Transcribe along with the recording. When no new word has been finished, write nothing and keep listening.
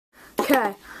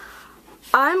Okay,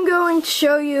 I'm going to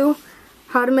show you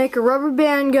how to make a rubber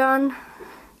band gun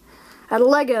out of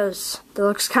Legos that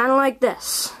looks kind of like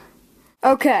this.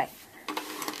 Okay,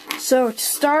 so to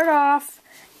start off,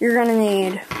 you're going to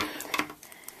need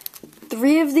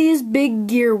 3 of these big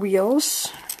gear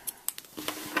wheels.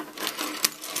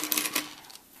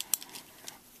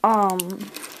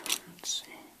 Let's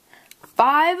see,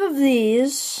 5 of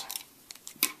these.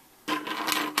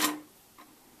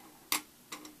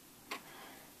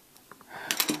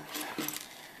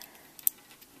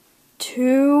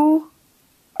 2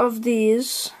 of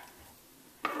these,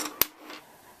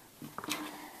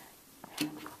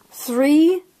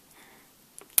 3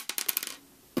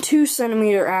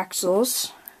 2-centimeter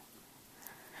axles,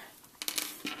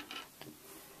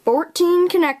 14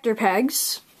 connector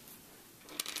pegs,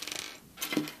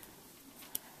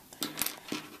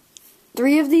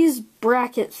 3 of these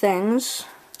bracket things,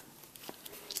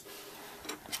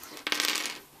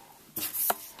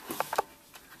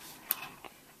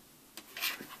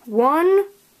 1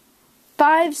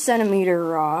 5-centimeter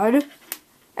rod,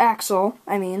 axle,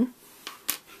 1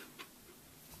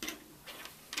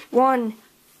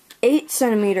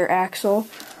 8-centimeter axle,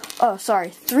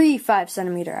 3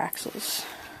 5-centimeter axles,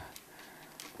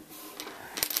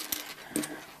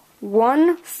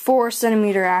 1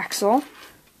 4-centimeter axle,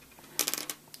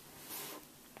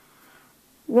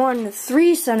 1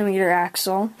 3-centimeter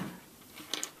axle,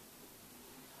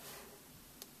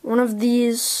 1 of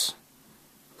these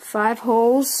 5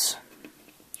 holes,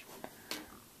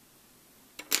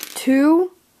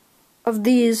 2 of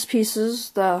these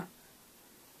pieces, the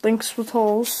links with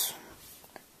holes,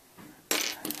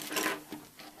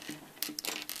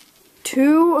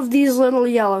 2 of these little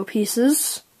yellow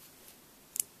pieces,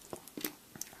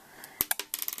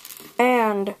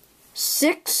 and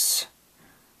 6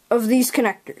 of these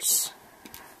connectors.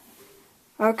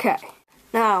 Okay,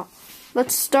 now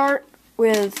let's start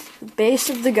with the base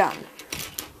of the gun.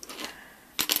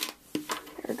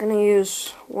 We're going to use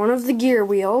one of the gear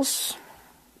wheels,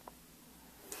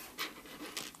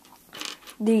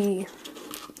 the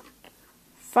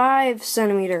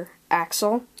 5-centimeter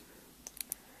axle,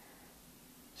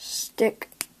 stick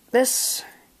this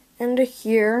into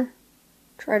here,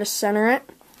 try to center it,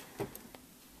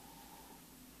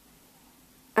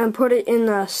 and put it in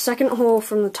the second hole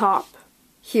from the top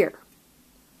here.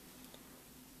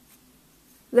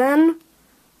 Then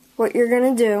what you're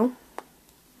going to do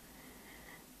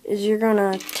is you're going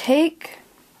to take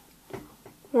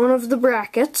one of the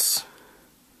brackets,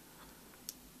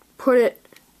 put it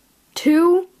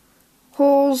 2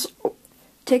 holes,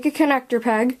 take a connector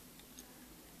peg,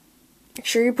 make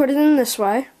sure you put it in this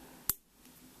way,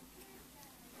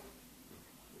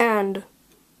 and,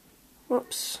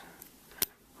 whoops,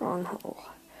 wrong hole,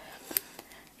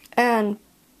 and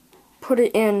put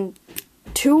it in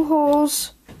 2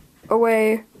 holes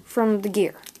away from the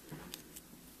gear.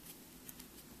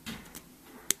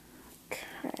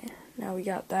 Now we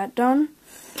got that done.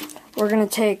 We're going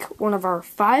to take one of our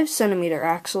 5-centimeter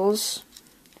axles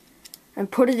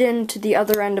and put it into the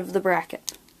other end of the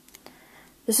bracket.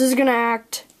 This is going to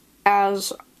act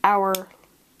as our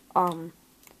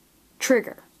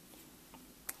trigger.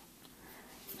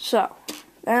 So,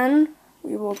 then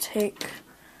we will take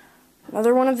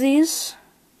another one of these.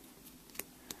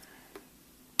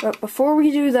 But before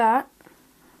we do that,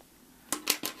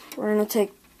 we're going to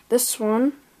take this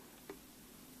one,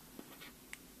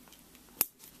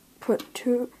 put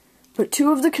two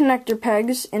of the connector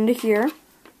pegs into here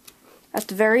at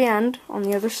the very end on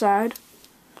the other side.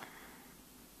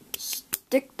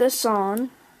 Stick this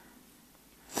on.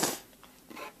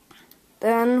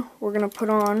 Then we're going to put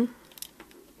on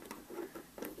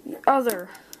the other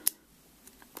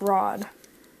rod.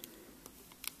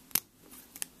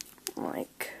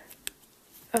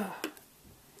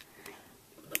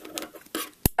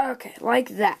 Okay,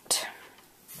 like that.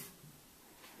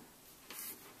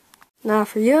 Now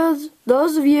for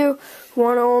those of you who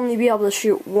want to only be able to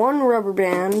shoot one rubber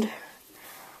band,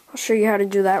 I'll show you how to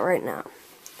do that right now.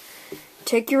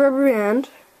 Take your rubber band,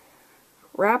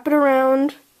 wrap it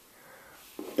around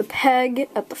the peg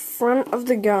at the front of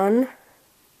the gun,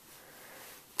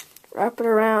 wrap it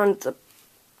around the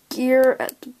gear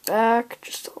at the back,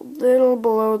 just a little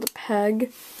below the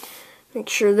peg. Make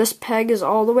sure this peg is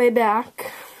all the way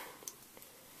back.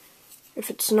 If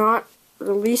it's not,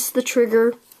 release the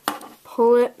trigger,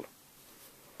 pull it,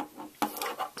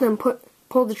 then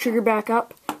pull the trigger back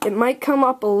up. It might come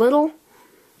up a little,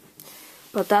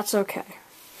 but that's okay.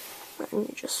 And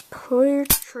you just pull your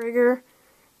trigger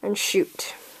and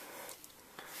shoot.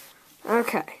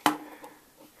 Okay.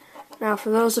 Now for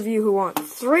those of you who want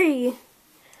 3,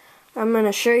 I'm going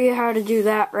to show you how to do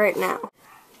that right now.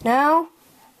 Now,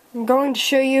 I'm going to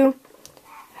show you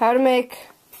how to make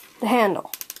the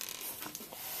handle.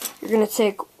 You're going to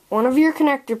take one of your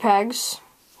connector pegs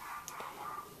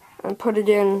and put it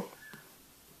in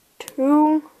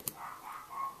 2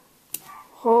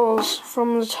 holes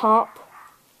from the top,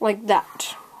 like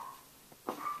that.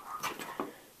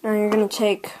 Now you're going to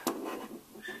take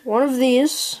one of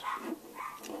these,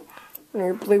 one of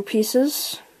your blue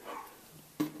pieces,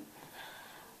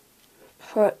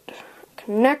 put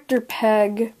connector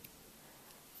peg,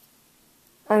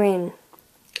 an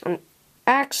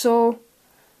axle,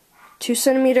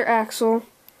 2-centimeter axle,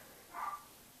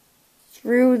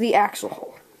 through the axle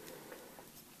hole.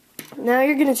 Now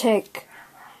you're going to take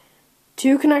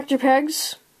 2 connector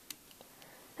pegs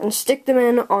and stick them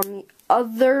in on the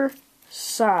other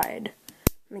side.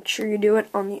 Make sure you do it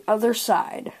on the other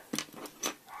side,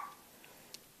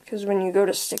 because when you go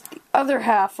to stick the other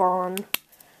half on,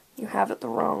 you have it the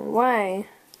wrong way,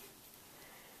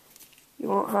 you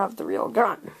won't have the real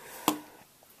gun.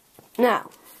 Now,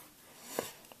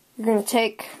 you're going to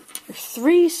take your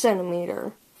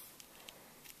 3-centimeter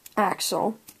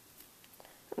axle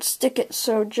and stick it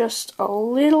so just a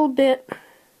little bit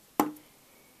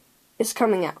is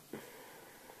coming out.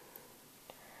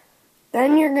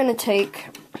 Then you're going to take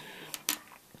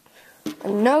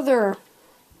another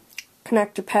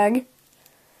connector peg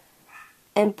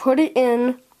and put it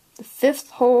in the 5th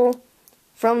hole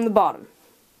from the bottom,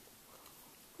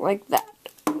 like that.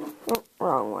 Oh,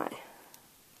 wrong way.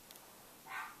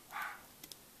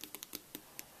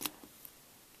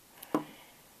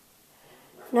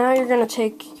 Now you're going to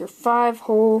take your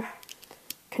 5-hole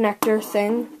connector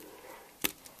thing,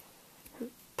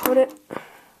 put it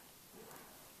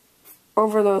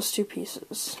over those 2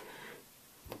 pieces.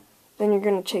 Then you're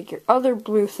going to take your other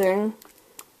blue thing,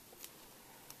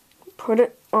 put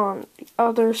it on the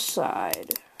other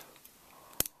side,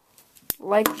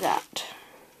 like that.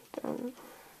 Then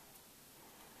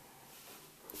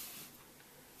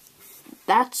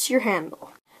that's your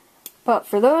handle. But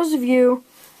for those of you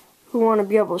who want to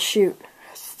be able to shoot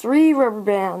 3 rubber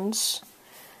bands,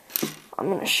 I'm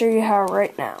going to show you how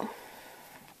right now.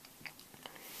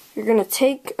 You're going to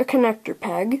take a connector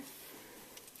peg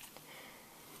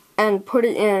and put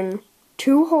it in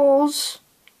 2 holes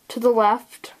to the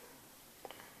left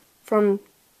from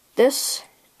this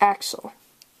axle,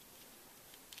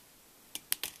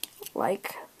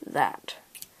 like that.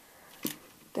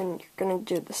 Then you're going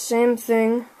to do the same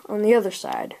thing on the other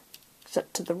side,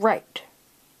 except to the right,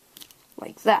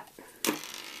 like that.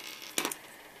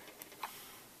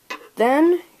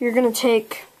 Then you're going to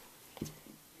take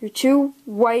your 2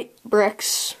 white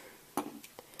bricks,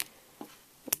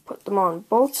 put them on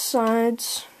both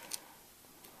sides,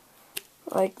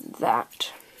 like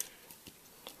that.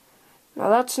 Now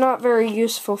that's not very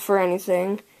useful for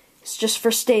anything, it's just for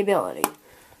stability.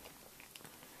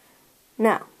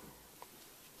 Now,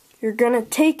 you're going to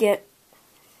take it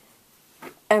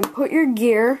and put your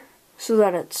gear so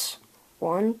that it's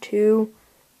 1, 2,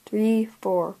 3,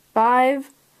 4,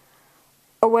 5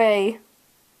 away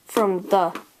from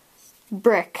the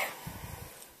brick.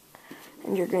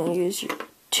 And you're going to use your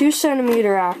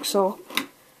 2-centimeter axle,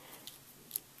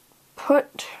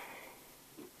 put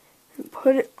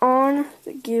it on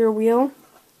the gear wheel.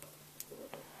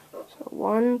 So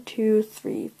 1, 2,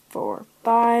 3, 4,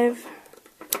 5.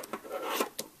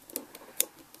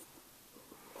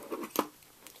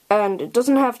 And it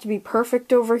doesn't have to be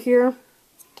perfect over here.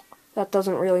 That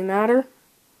doesn't really matter,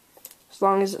 as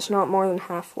long as it's not more than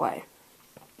halfway.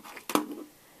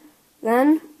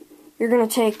 Then you're going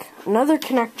to take another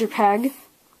connector peg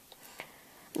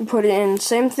and put it in,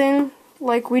 same thing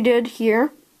like we did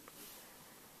here.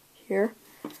 Here.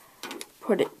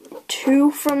 Put it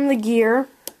 2 from the gear.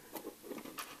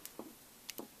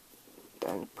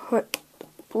 Then put the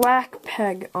black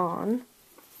peg on.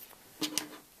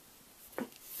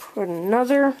 Put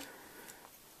another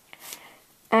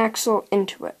axle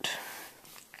into it.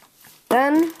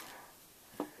 Then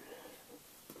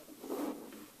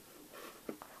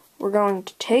we're going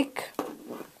to take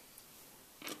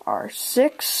our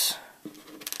 6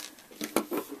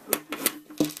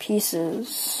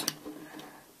 pieces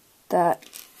that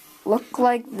look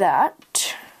like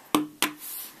that.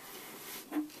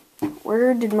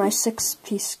 Where did my 6th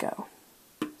piece go?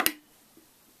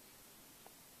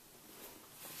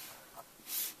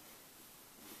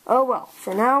 Oh well,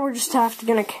 for now we're just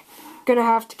gonna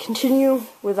have to continue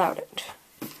without it.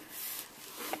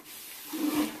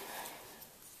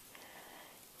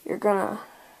 You're gonna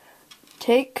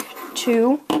take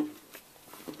 2,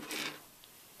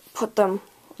 put them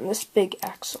on this big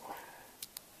axle.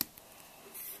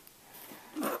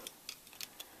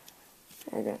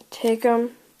 I'm going to take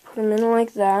them, put them in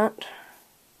like that.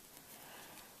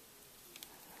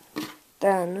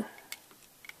 Then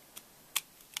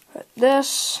put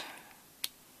this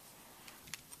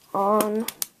on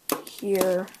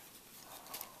here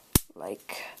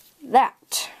like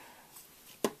that.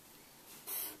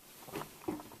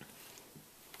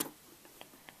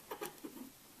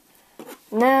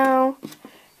 Now,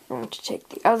 I'm going to take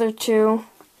the other two,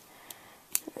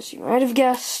 as you might have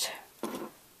guessed,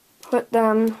 put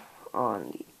them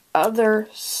on the other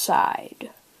side.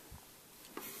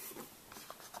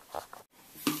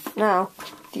 Now,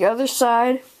 the other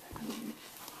side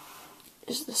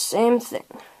is the same thing.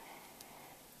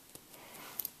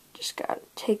 Just gotta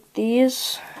take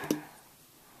these,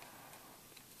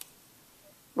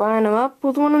 line them up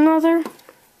with one another.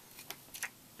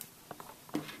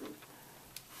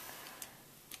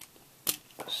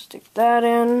 Stick that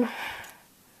in.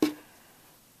 Put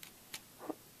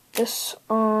this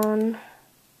on.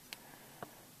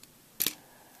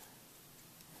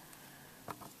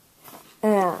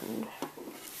 And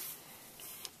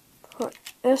put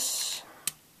this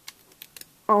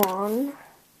on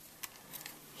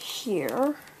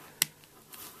here.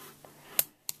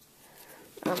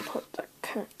 And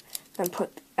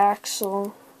put the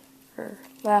axle, or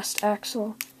last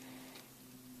axle,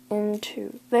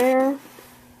 into there.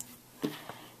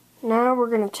 Now we're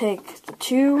going to take the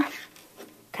two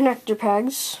connector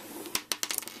pegs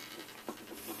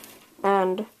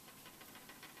and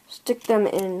stick them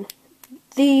in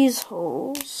these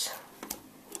holes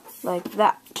like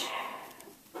that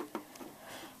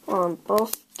on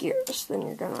both gears. Then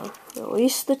you're going to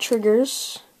release the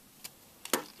triggers,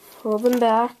 pull them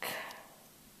back.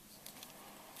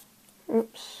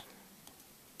 Oops.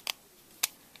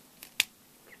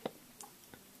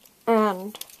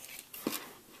 And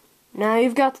now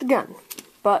you've got the gun.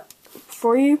 But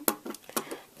before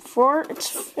it's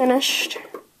finished,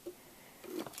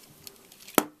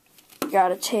 you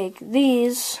gotta take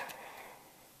these,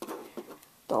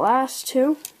 the last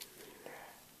two,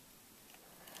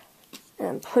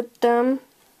 and put them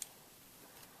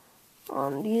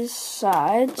on these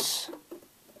sides.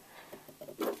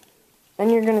 Then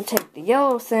you're gonna take the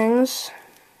yellow things,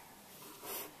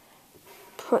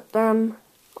 put them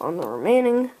on the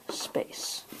remaining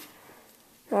space.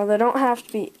 Now they don't have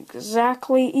to be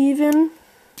exactly even.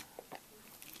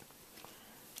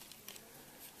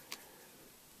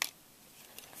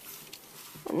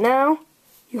 And now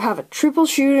you have a triple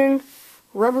shooting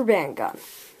rubber band gun.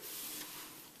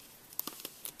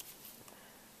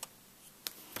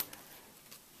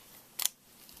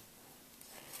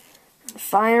 And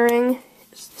firing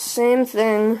is the same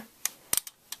thing.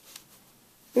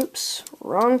 Oops,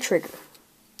 wrong trigger.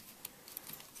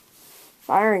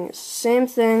 Firing is the same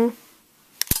thing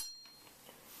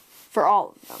for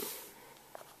all of them.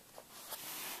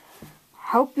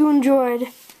 I hope you enjoyed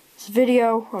this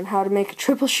video on how to make a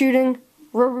triple shooting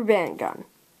rubber band gun.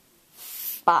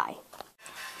 Bye.